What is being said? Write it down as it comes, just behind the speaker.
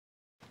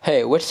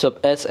Hey, what's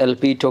up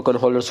SLP token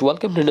holders?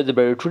 Welcome to another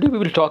video. Today we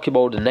will talk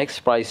about the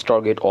next price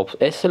target of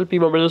SLP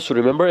members. So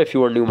remember, if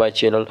you are new to my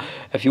channel,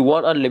 if you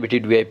want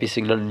unlimited VIP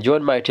signal,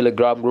 join my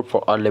Telegram group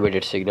for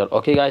unlimited signal.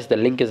 Okay guys, the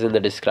link is in the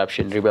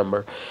description.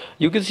 Remember,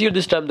 you can see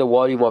this time the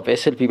volume of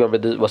SLP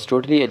members was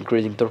totally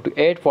increasing to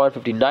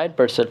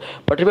 8.59%.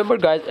 But remember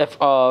guys, if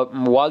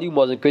volume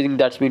was increasing,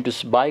 that's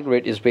means buying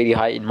rate is very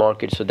high in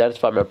market. So that's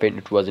why my friend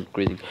it was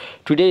increasing.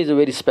 Today is a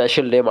very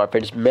special day, my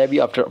friends. Maybe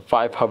after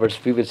 5 hours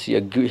we will see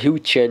a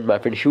huge change, my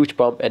friend, huge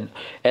pump and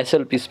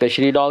SLP,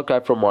 especially in all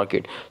crypto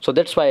market. So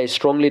that's why I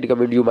strongly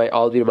recommend you,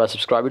 all my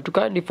subscribers, to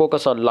kindly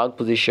focus on long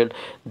position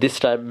this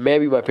time.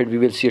 Maybe, my friend, we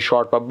will see a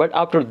short pump, but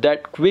after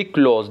that quick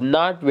close,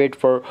 not wait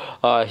for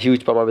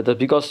huge pump with us,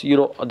 because you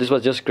know this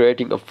was just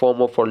creating a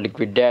FOMO for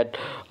liquidate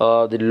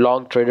the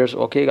long traders.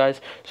 Okay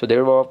guys, so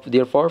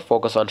therefore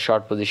focus on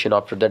short position.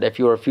 After that, if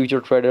you are a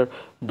future trader,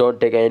 don't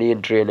take any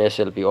entry in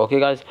SLP. Okay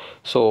guys,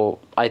 so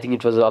I think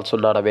it was also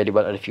not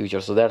available in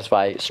future, so that's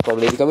why I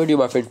strongly recommend you,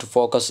 my friend, to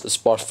focus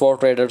spot for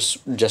traders.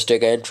 Just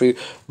take an entry,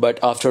 but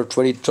after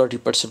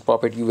 20-30%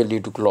 profit you will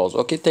need to close.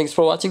 Okay, thanks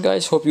for watching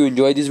guys. Hope you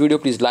enjoyed this video.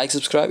 Please like,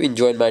 subscribe, and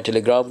join my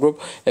Telegram group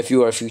if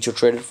you are a future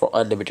trader for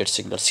unlimited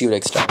signal. See you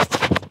next time.